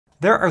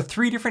There are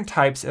three different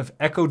types of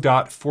Echo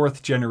Dot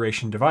 4th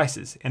generation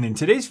devices, and in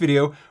today's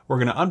video, we're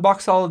going to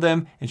unbox all of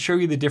them and show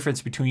you the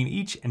difference between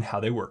each and how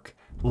they work.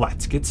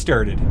 Let's get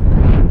started.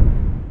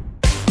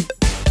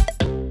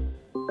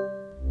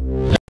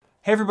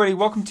 Hey everybody,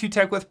 welcome to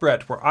Tech with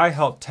Brett, where I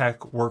help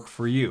tech work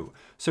for you.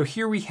 So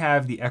here we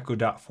have the Echo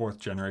Dot 4th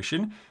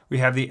generation, we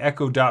have the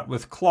Echo Dot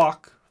with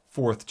clock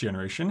 4th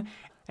generation,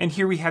 and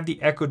here we have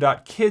the Echo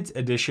Dot Kids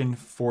Edition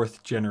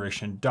 4th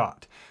generation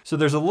dot. So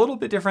there's a little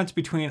bit difference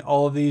between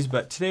all of these,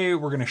 but today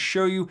we're gonna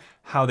show you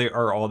how they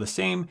are all the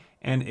same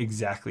and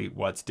exactly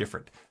what's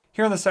different.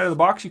 Here on the side of the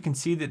box, you can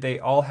see that they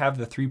all have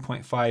the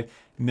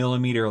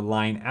 3.5mm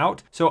line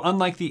out. So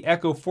unlike the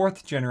Echo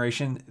 4th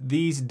generation,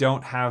 these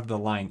don't have the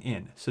line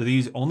in. So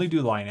these only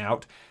do line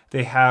out.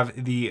 They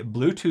have the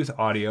Bluetooth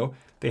audio,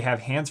 they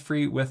have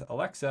hands-free with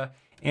Alexa,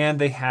 and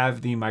they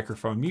have the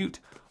microphone mute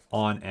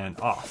on and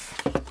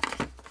off.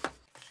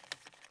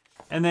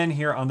 And then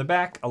here on the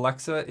back,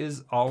 Alexa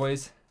is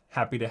always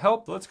happy to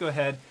help. Let's go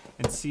ahead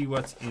and see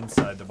what's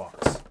inside the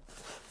box.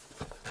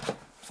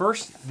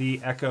 First,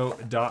 the Echo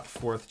Dot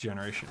 4th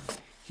generation.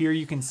 Here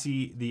you can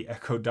see the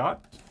Echo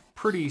Dot,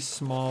 pretty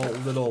small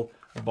little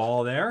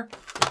ball there.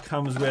 It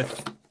comes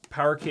with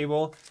power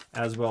cable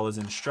as well as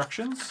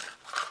instructions.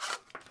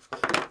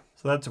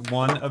 So that's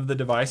one of the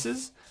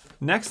devices.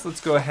 Next, let's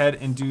go ahead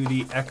and do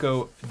the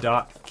Echo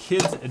Dot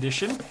Kids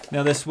Edition.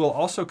 Now this will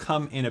also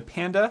come in a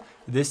Panda.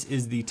 This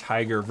is the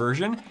Tiger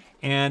version.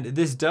 And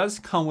this does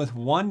come with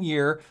 1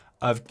 year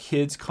of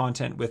kids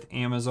content with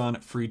Amazon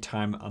Free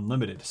Time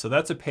Unlimited. So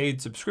that's a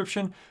paid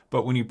subscription,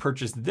 but when you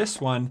purchase this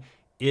one,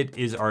 it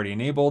is already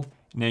enabled.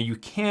 Now you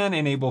can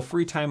enable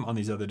free time on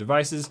these other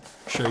devices.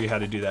 I'll show you how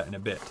to do that in a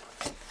bit.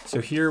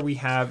 So here we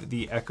have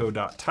the Echo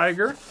Dot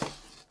Tiger.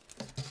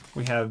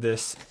 We have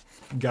this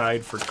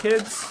guide for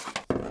kids,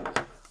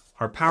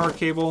 our power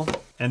cable,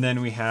 and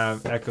then we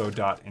have Echo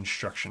Dot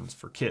instructions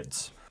for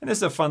kids. And this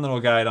is a fun little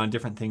guide on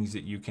different things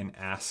that you can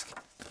ask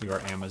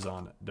your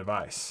Amazon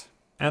device.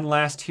 And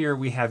last here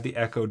we have the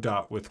Echo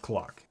Dot with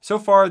clock. So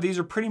far these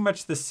are pretty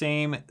much the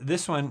same.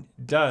 This one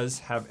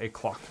does have a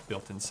clock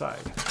built inside.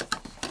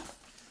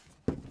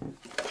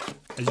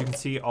 As you can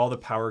see, all the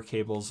power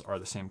cables are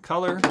the same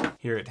color.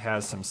 Here it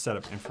has some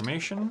setup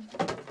information.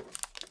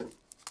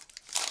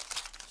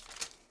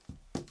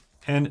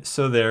 And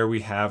so there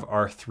we have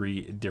our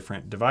three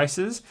different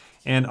devices.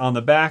 And on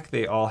the back,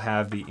 they all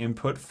have the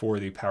input for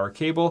the power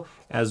cable,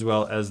 as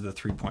well as the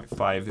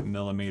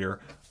 3.5mm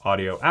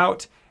audio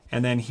out.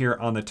 And then here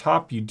on the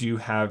top, you do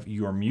have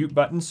your mute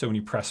button. So when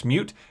you press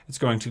mute, it's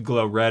going to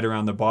glow red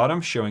around the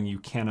bottom, showing you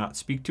cannot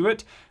speak to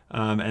it.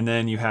 And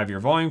then you have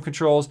your volume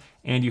controls,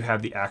 and you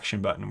have the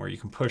action button where you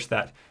can push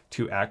that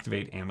to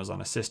activate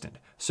Amazon Assistant.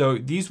 So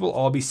these will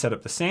all be set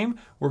up the same.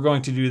 We're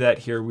going to do that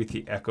here with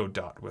the Echo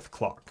Dot with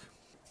clock.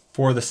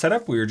 For the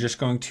setup, we are just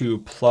going to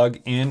plug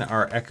in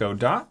our Echo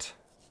Dot.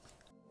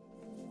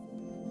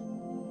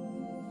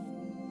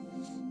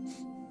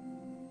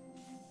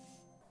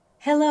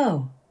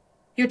 Hello.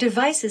 Your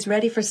device is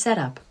ready for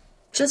setup.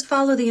 Just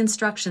follow the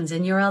instructions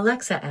in your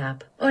Alexa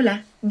app.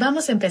 Hola,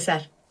 vamos a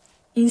empezar.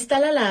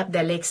 Instala la app de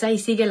Alexa y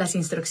sigue las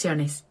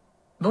instrucciones.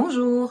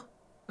 Bonjour.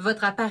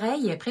 Votre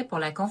appareil est prêt pour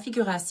la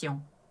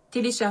configuration.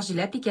 Téléchargez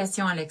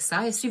l'application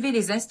Alexa et suivez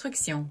les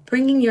instructions.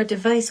 Bringing your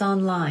device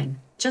online.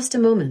 Just a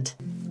moment.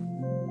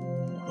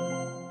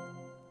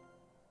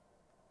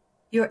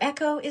 Your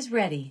Echo is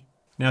ready.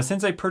 Now,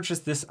 since I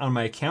purchased this on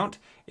my account,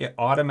 it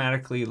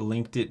automatically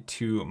linked it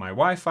to my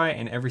Wi-Fi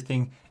and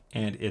everything,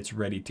 and it's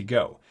ready to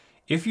go.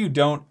 If you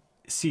don't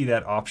see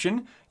that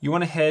option, you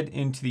want to head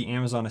into the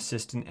Amazon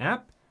Assistant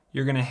app.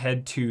 You're going to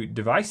head to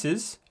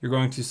Devices. You're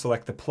going to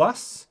select the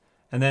plus,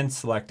 and then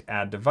select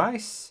Add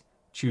Device,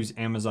 choose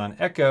Amazon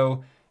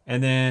Echo,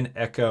 and then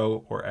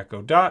Echo or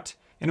Echo Dot,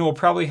 and it will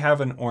probably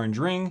have an orange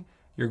ring.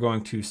 You're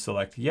going to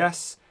select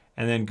Yes,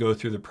 and then go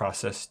through the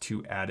process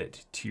to add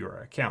it to your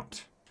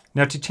account.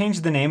 Now to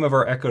change the name of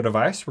our Echo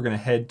device, we're going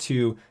to head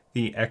to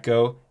the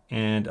Echo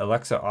and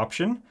Alexa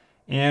option,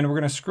 and we're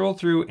going to scroll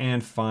through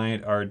and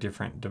find our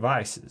different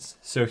devices.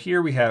 So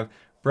here we have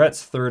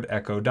Brett's third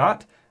Echo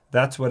Dot.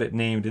 That's what it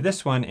named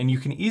this one, and you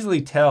can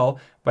easily tell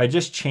by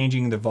just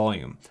changing the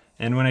volume.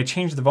 And when I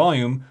change the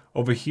volume,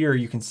 over here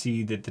you can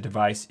see that the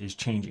device is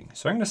changing.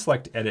 So I'm going to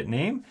select Edit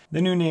Name.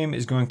 The new name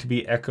is going to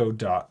be Echo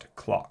Dot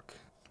Clock.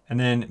 And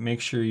then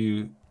make sure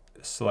you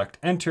select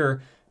Enter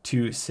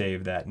to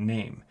save that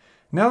name.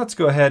 Now let's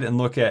go ahead and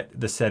look at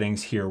the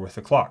settings here with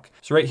the clock.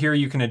 So right here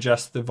you can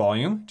adjust the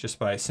volume just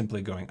by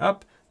simply going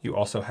up. You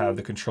also have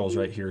the controls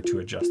right here to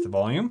adjust the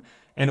volume,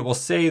 and it will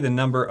say the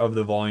number of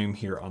the volume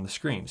here on the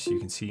screen. So you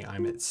can see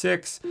I'm at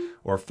 6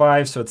 or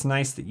 5, so it's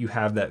nice that you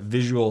have that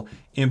visual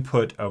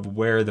input of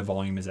where the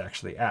volume is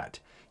actually at.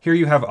 Here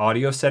you have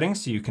audio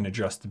settings, so you can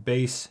adjust the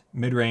bass,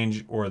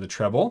 mid-range, or the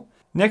treble.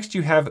 Next,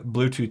 you have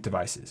Bluetooth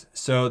devices.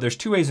 So there's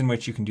two ways in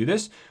which you can do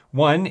this.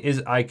 One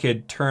is I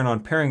could turn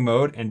on pairing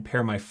mode and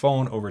pair my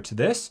phone over to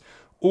this,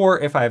 or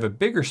if I have a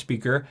bigger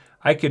speaker,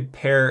 I could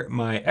pair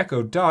my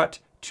Echo Dot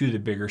to the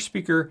bigger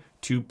speaker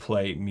to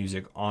play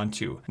music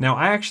onto. Now,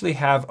 I actually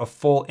have a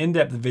full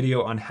in-depth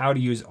video on how to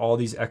use all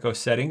these Echo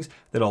settings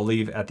that I'll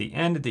leave at the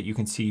end that you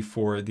can see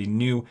for the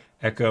new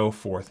Echo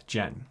 4th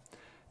Gen.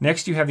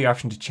 Next, you have the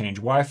option to change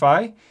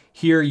Wi-Fi.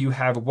 Here you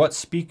have what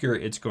speaker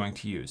it's going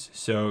to use.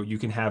 So you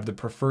can have the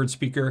preferred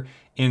speaker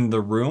in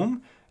the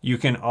room. You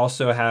can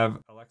also have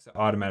Alexa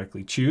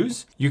automatically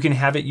choose. You can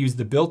have it use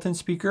the built-in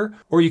speaker,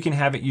 or you can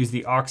have it use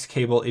the aux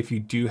cable if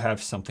you do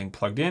have something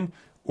plugged in,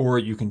 or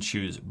you can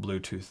choose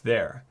Bluetooth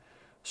there.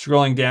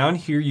 Scrolling down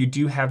here, you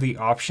do have the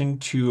option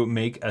to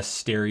make a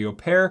stereo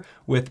pair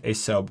with a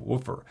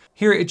subwoofer.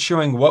 Here it's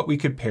showing what we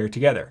could pair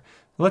together.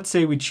 Let's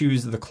say we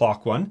choose the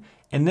clock one,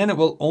 and then it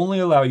will only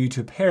allow you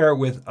to pair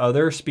with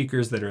other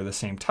speakers that are the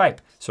same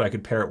type. So I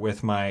could pair it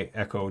with my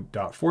Echo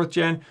Dot 4th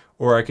Gen,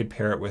 or I could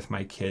pair it with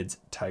my kid's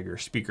Tiger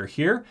speaker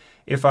here.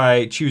 If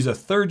I choose a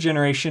 3rd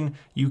generation,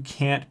 you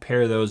can't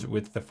pair those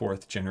with the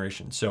 4th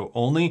generation. So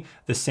only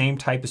the same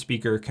type of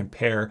speaker can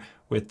pair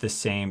with the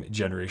same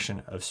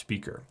generation of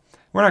speaker.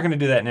 We're not going to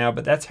do that now,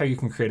 but that's how you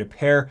can create a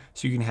pair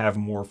so you can have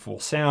more full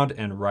sound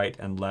and right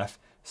and left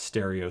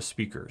stereo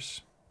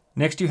speakers.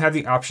 Next, you have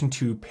the option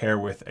to pair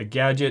with a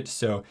gadget.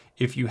 So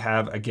if you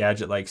have a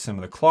gadget like some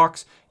of the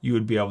clocks, you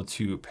would be able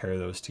to pair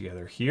those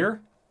together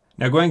here.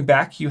 Now going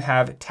back, you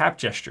have tap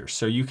gestures.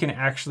 So you can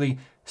actually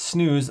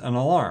snooze an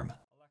alarm.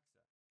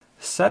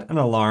 Set an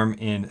alarm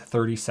in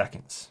 30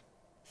 seconds.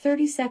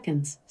 30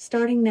 seconds,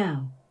 starting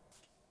now.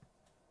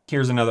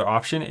 Here's another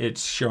option.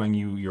 It's showing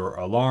you your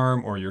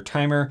alarm or your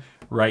timer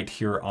right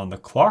here on the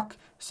clock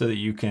so that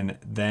you can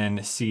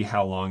then see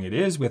how long it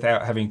is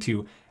without having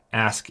to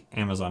ask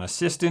Amazon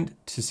Assistant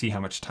to see how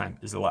much time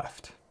is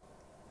left.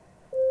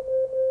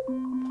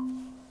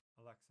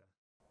 Alexa,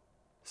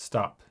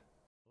 stop.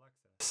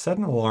 Set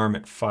an alarm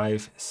at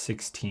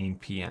 5:16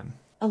 p.m.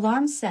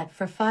 Alarm set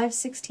for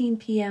 5:16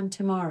 p.m.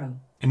 tomorrow.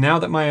 And now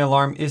that my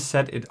alarm is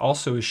set, it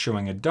also is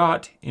showing a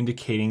dot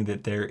indicating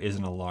that there is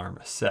an alarm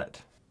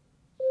set.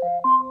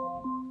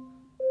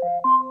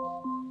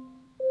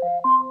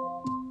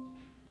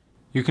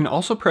 You can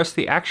also press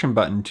the action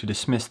button to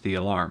dismiss the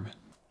alarm.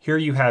 Here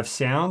you have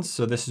sounds,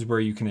 so this is where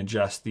you can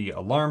adjust the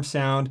alarm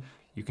sound.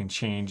 You can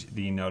change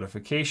the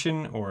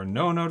notification or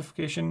no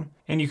notification.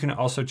 And you can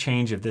also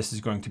change if this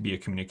is going to be a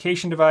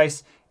communication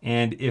device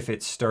and if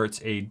it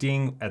starts a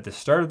ding at the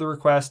start of the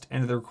request,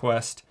 end of the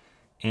request,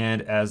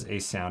 and as a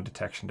sound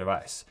detection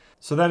device.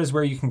 So that is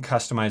where you can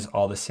customize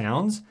all the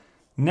sounds.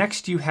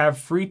 Next, you have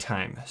free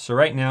time. So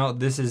right now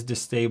this is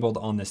disabled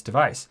on this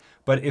device,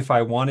 but if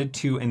I wanted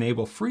to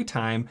enable free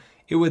time,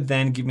 it would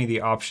then give me the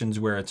options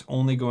where it's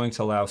only going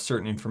to allow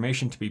certain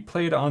information to be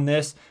played on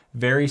this,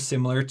 very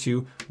similar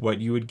to what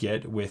you would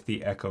get with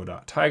the Echo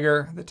Dot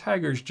Tiger. The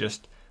Tiger's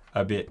just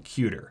a bit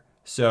cuter.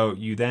 So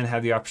you then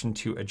have the option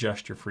to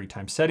adjust your free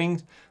time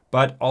settings,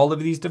 but all of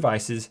these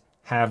devices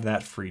have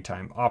that free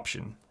time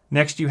option.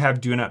 Next, you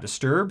have Do Not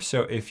Disturb.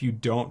 So if you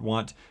don't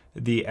want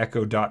the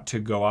Echo Dot to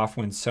go off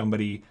when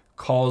somebody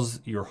calls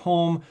your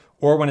home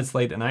or when it's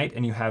late at night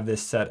and you have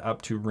this set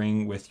up to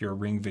ring with your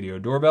Ring video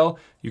doorbell,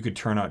 you could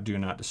turn on Do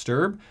Not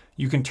Disturb.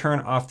 You can turn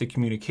off the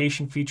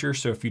communication feature.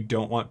 So if you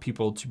don't want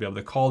people to be able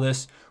to call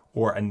this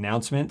or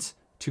announcements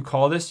to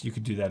call this, you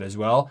could do that as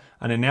well.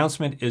 An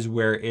announcement is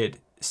where it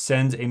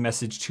sends a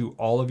message to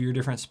all of your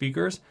different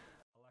speakers.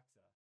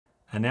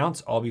 Alexa,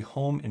 announce I'll be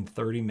home in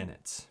 30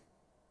 minutes.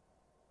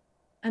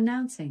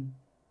 Announcing.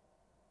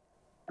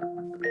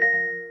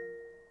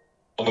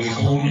 I'll be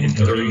home in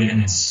 30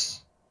 minutes.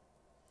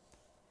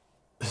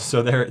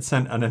 So there it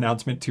sent an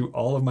announcement to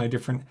all of my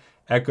different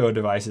Echo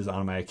devices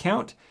on my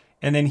account.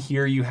 And then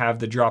here you have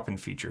the drop-in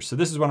feature. So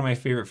this is one of my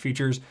favorite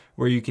features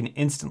where you can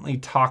instantly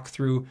talk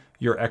through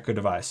your Echo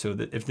device. So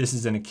that if this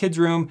is in a kid's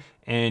room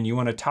and you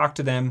want to talk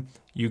to them,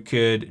 you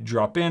could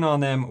drop in on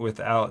them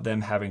without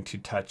them having to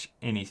touch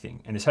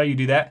anything. And how you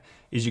do that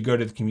is you go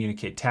to the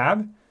Communicate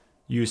tab,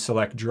 you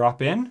select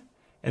Drop In,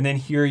 and then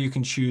here you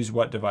can choose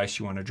what device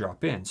you want to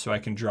drop in. So I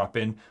can drop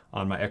in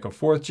on my Echo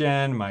 4th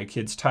Gen, my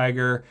kid's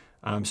Tiger,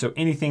 so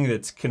anything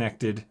that's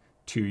connected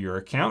to your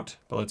account.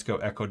 But let's go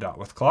Echo Dot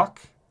with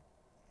clock.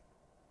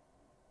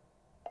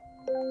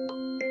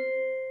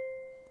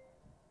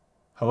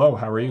 Hello,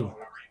 how are you?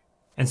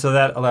 And so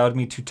that allowed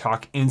me to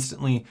talk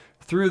instantly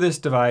through this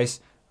device,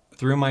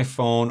 through my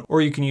phone,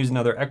 or you can use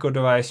another Echo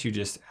device. You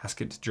just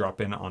ask it to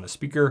drop in on a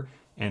speaker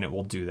and it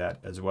will do that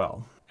as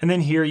well. And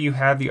then here you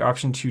have the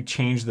option to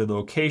change the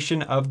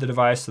location of the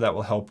device, so that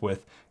will help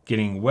with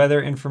getting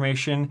weather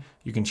information.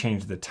 You can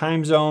change the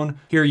time zone.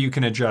 Here you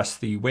can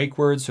adjust the wake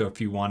word. So if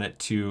you want it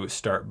to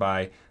start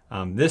by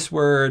this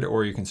word,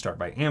 or you can start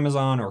by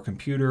Amazon or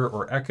computer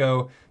or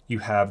Echo, you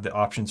have the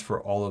options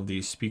for all of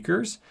these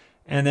speakers.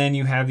 And then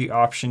you have the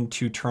option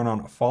to turn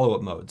on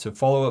follow-up mode. So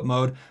follow-up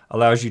mode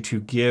allows you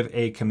to give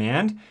a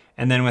command,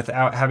 and then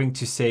without having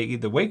to say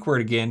the wake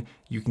word again,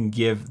 you can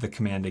give the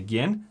command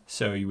again.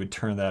 So you would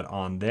turn that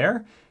on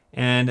there.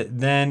 And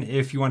then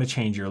if you want to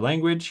change your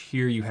language,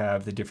 here you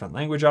have the different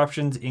language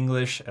options,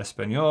 English,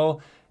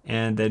 Espanol,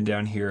 and then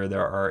down here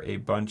there are a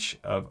bunch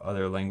of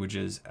other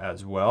languages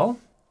as well.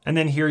 And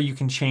then here you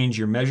can change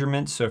your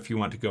measurements. So if you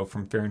want to go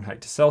from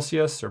Fahrenheit to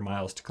Celsius or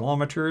miles to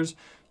kilometers,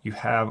 you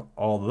have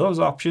all of those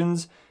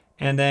options.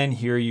 And then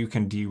here you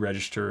can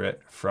deregister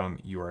it from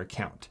your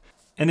account.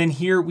 And then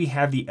here we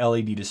have the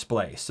LED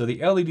display. So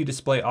the LED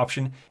display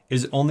option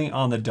is only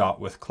on the dot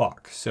with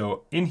clock.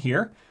 So in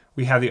here,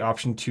 we have the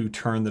option to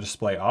turn the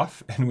display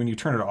off. And when you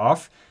turn it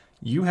off,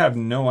 you have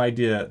no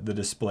idea the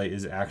display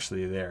is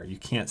actually there. You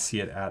can't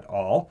see it at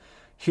all.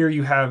 Here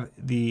you have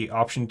the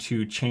option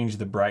to change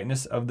the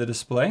brightness of the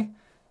display.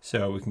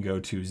 So we can go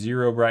to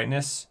 0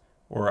 brightness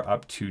or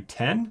up to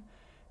 10.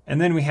 And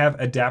then we have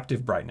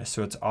adaptive brightness.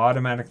 So it's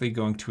automatically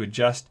going to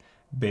adjust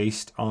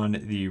based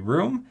on the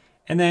room.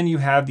 And then you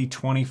have the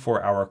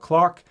 24-hour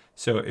clock.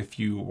 So if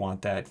you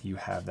want that, you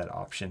have that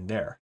option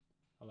there.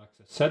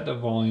 Alexa, set the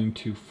volume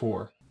to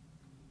 4.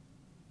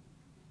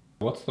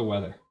 What's the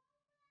weather?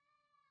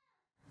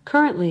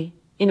 Currently,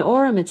 in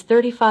Orem it's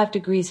 35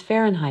 degrees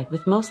Fahrenheit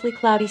with mostly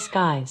cloudy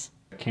skies.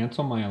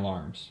 Cancel my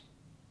alarms.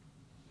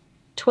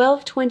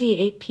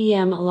 12:28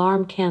 p.m.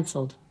 alarm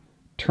canceled.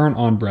 Turn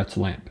on Brett's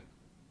lamp.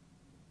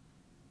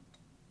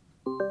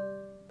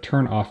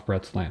 Turn off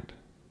Brett's lamp.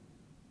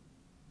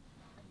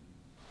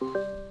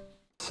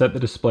 Set the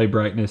display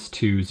brightness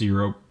to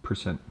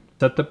 0%.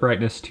 Set the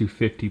brightness to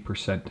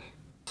 50%.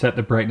 Set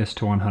the brightness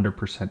to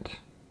 100%.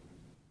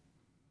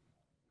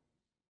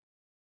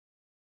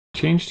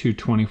 Change to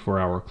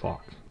 24-hour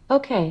clock.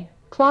 Okay,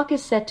 clock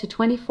is set to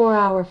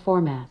 24-hour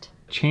format.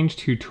 Change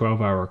to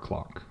 12-hour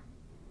clock.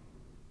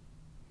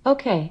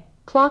 Okay,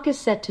 clock is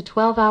set to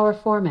 12-hour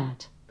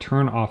format.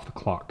 Turn off the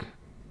clock.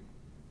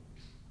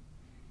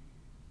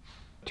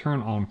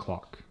 Turn on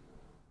clock.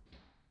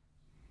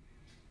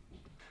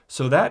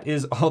 So that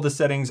is all the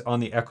settings on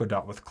the Echo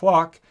Dot with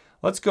clock.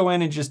 Let's go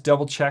in and just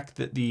double check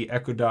that the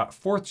Echo Dot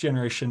 4th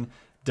generation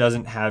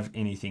doesn't have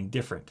anything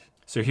different.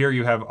 So here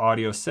you have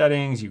audio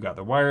settings, you've got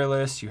the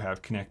wireless, you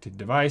have connected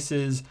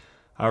devices.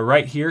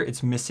 Right here,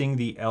 it's missing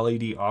the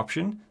LED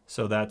option.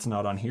 So that's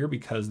not on here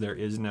because there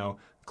is no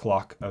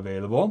clock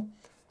available.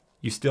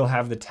 You still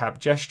have the tap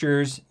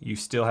gestures. You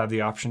still have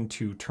the option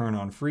to turn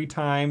on free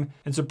time.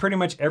 And so pretty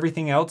much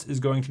everything else is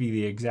going to be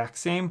the exact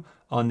same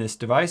on this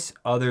device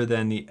other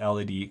than the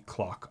LED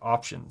clock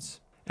options.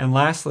 And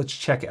last, let's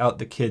check out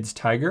the Kids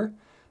Tiger.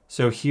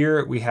 So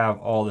here we have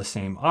all the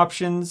same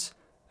options.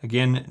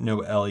 Again, no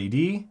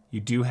LED. You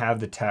do have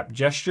the tap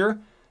gesture.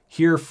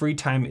 Here, free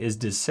time is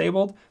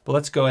disabled, but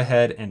let's go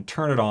ahead and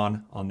turn it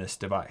on this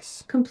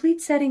device.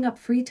 Complete setting up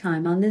free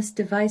time on this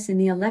device in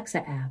the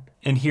Alexa app.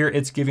 And here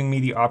it's giving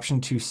me the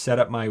option to set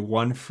up my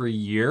 1 free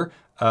year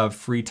of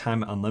Free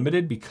Time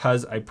Unlimited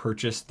because I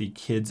purchased the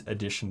Kids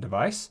Edition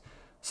device.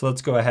 So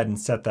let's go ahead and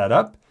set that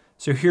up.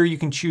 So here you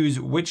can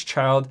choose which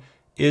child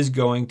is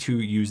going to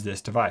use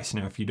this device.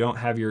 Now, if you don't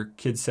have your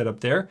kids set up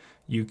there,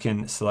 you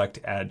can select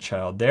Add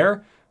Child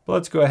there. But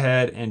let's go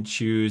ahead and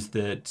choose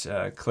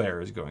that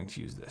Claire is going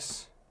to use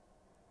this.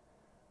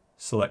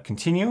 Select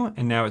Continue,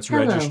 and now it's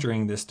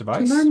registering this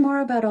device. To learn more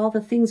about all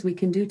the things we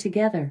can do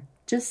together,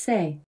 just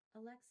say,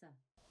 Alexa,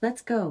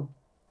 let's go.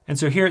 And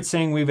so here it's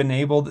saying we've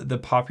enabled the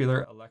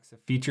popular Alexa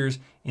features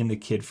in the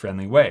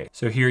kid-friendly way.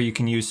 So here you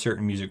can use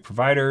certain music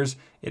providers.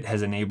 It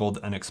has enabled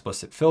an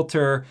explicit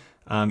filter.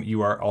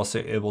 You are also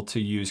able to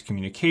use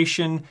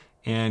communication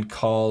and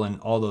call, and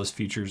all those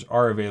features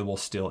are available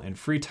still in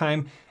free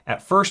time.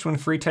 At first, when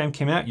free time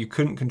came out, you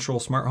couldn't control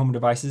smart home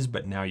devices,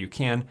 but now you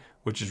can,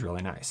 which is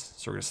really nice.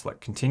 So we're gonna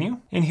select Continue.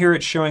 And here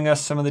it's showing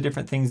us some of the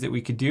different things that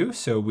we could do.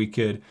 So we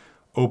could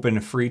open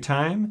free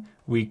time,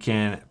 we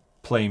can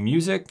play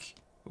music,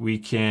 we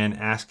can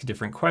ask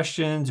different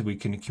questions, we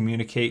can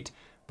communicate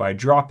by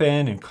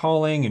drop-in and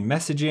calling and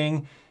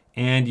messaging,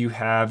 and you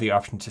have the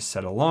option to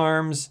set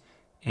alarms,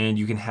 and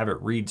you can have it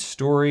read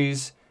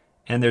stories.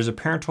 And there's a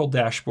parental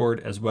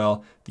dashboard as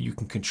well that you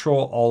can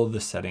control all of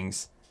the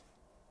settings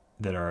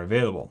that are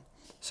available.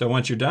 So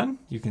once you're done,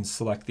 you can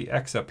select the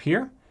X up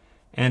here,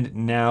 and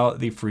now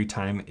the free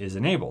time is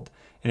enabled.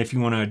 And if you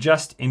want to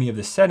adjust any of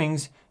the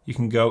settings, you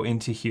can go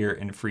into here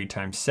in free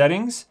time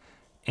settings,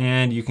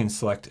 and you can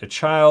select a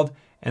child,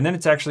 and then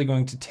it's actually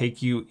going to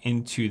take you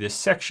into this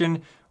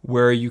section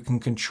where you can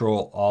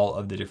control all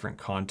of the different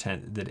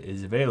content that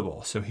is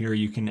available. So here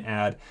you can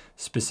add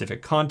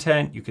specific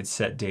content, you could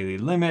set daily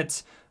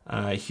limits.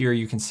 Here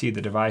you can see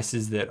the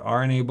devices that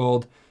are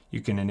enabled.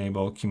 You can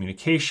enable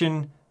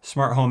communication,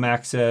 smart home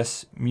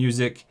access,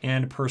 music,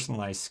 and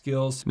personalized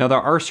skills. Now there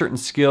are certain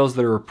skills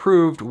that are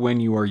approved when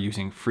you are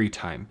using free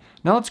time.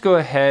 Now let's go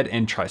ahead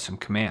and try some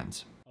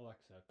commands.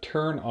 Alexa,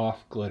 turn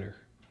off glitter.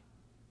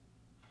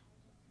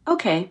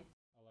 Okay.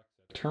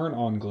 Alexa, turn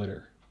on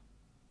glitter.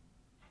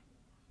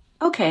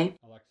 Okay.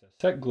 Alexa,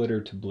 set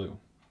glitter to blue.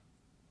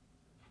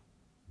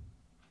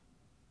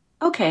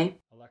 Okay.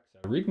 Alexa,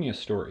 read me a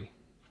story.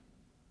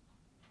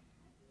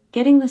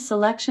 Getting the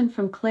selection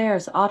from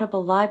Claire's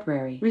Audible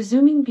library.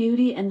 Resuming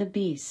Beauty and the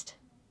Beast.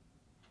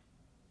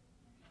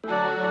 And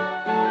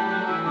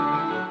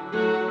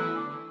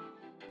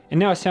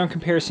now a sound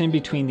comparison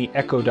between the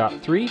Echo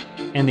Dot 3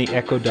 and the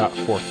Echo Dot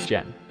 4th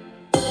Gen.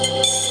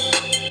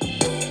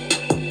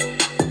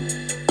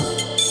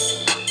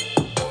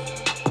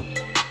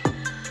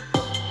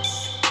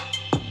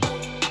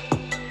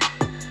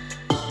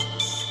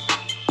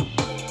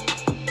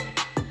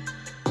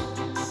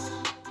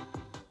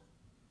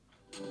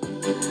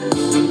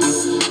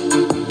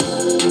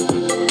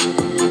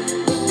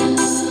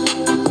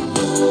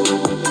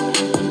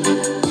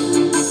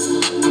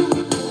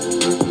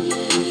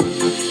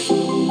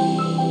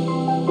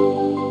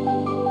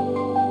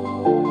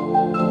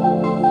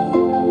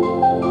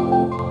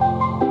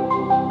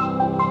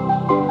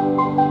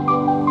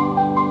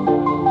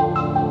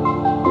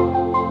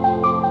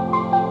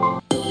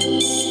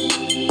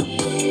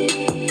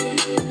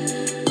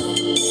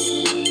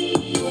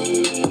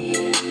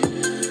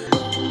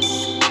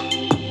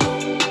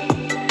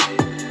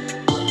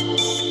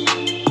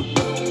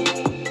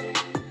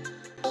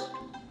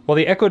 While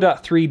the Echo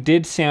Dot 3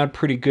 did sound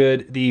pretty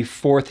good, the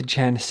 4th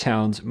gen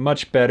sounds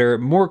much better,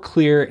 more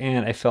clear,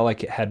 and I felt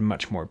like it had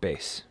much more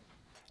bass.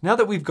 Now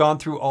that we've gone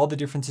through all the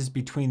differences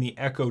between the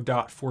Echo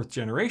Dot 4th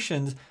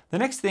generations, the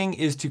next thing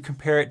is to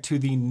compare it to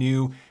the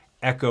new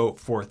Echo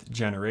 4th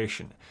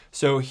generation.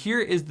 So here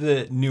is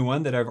the new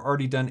one that I've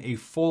already done a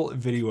full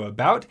video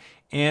about.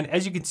 And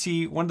as you can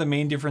see, one of the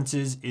main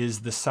differences is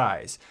the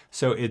size.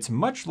 So it's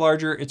much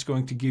larger. It's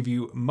going to give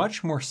you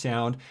much more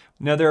sound.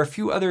 Now there are a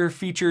few other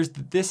features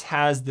that this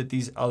has that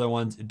these other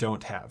ones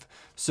don't have.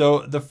 So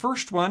the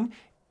first one,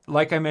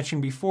 like I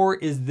mentioned before,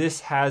 is this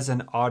has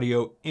an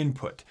audio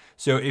input.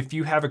 So if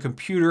you have a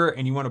computer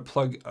and you want to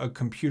plug a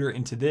computer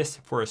into this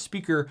for a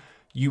speaker,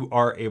 you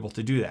are able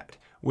to do that.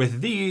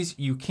 With these,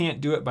 you can't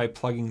do it by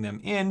plugging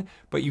them in,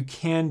 but you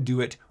can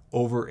do it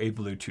over a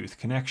Bluetooth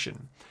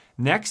connection.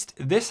 Next,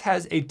 this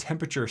has a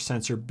temperature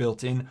sensor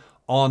built in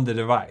on the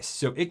device.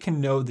 So it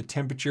can know the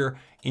temperature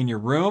in your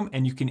room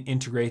and you can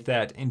integrate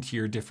that into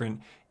your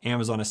different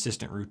Amazon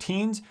Assistant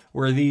routines,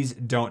 where these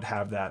don't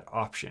have that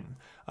option.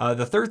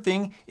 The third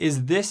thing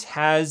is this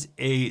has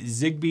a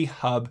Zigbee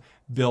hub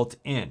built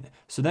in.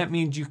 So that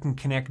means you can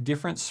connect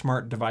different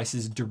smart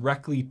devices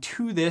directly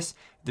to this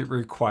that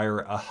require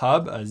a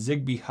hub, a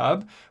Zigbee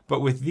hub.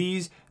 But with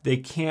these, they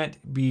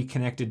can't be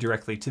connected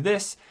directly to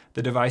this.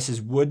 The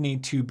devices would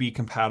need to be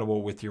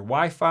compatible with your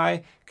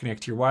Wi-Fi,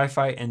 connect to your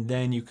Wi-Fi, and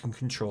then you can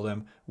control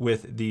them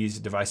with these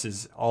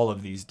devices, all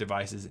of these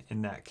devices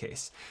in that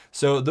case.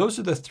 So those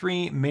are the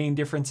three main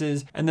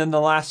differences. And then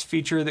the last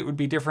feature that would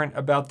be different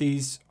about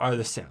these are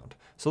the sound.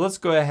 So let's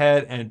go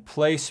ahead and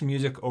play some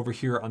music over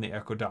here on the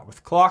Echo Dot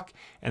with clock.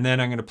 And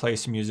then I'm going to play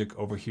some music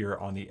over here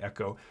on the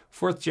Echo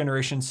 4th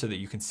generation so that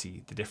you can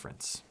see the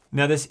difference.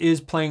 Now this is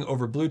playing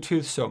over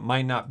Bluetooth, so it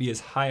might not be as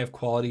high of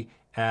quality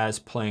as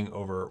playing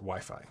over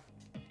Wi-Fi.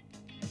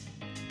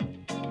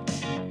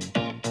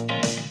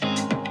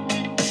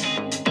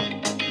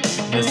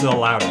 This is the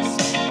loudest.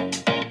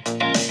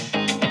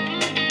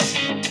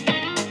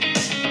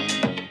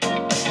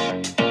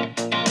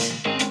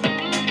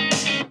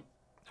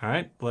 All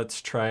right,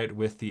 let's try it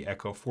with the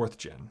Echo 4th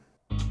gen.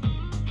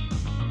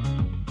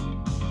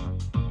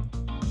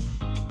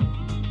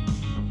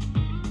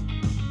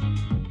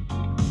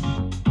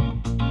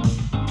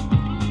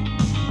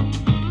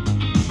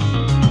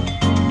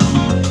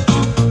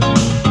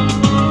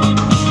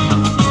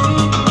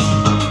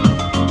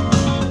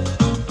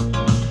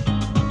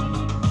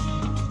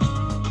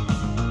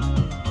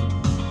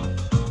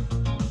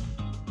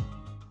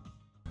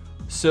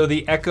 So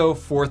the Echo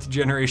 4th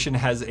generation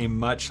has a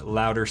much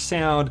louder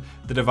sound.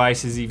 The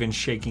device is even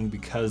shaking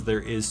because there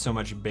is so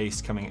much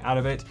bass coming out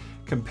of it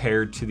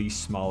compared to the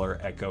smaller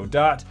Echo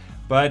Dot.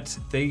 But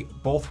they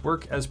both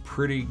work as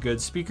pretty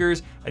good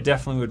speakers. I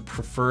definitely would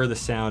prefer the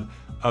sound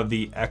of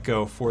the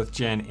Echo 4th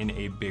gen in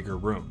a bigger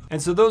room.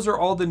 And so those are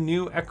all the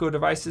new Echo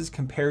devices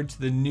compared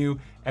to the new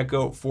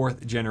Echo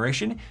 4th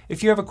generation.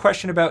 If you have a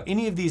question about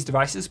any of these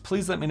devices,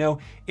 please let me know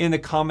in the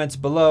comments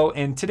below.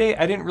 And today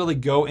I didn't really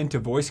go into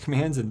voice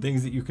commands and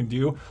things that you can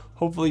do.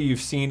 Hopefully you've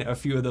seen a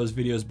few of those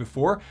videos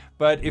before,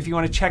 but if you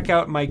want to check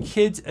out my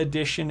Kids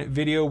Edition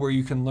video where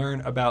you can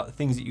learn about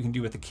things that you can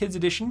do with the Kids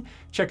Edition,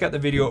 check out the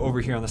video over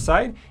here on the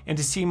side. And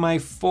to see my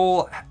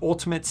full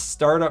ultimate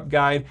startup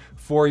guide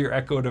for your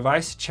Echo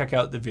device, check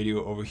out the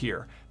video over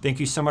here. Thank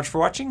you so much for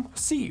watching.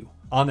 See you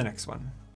on the next one.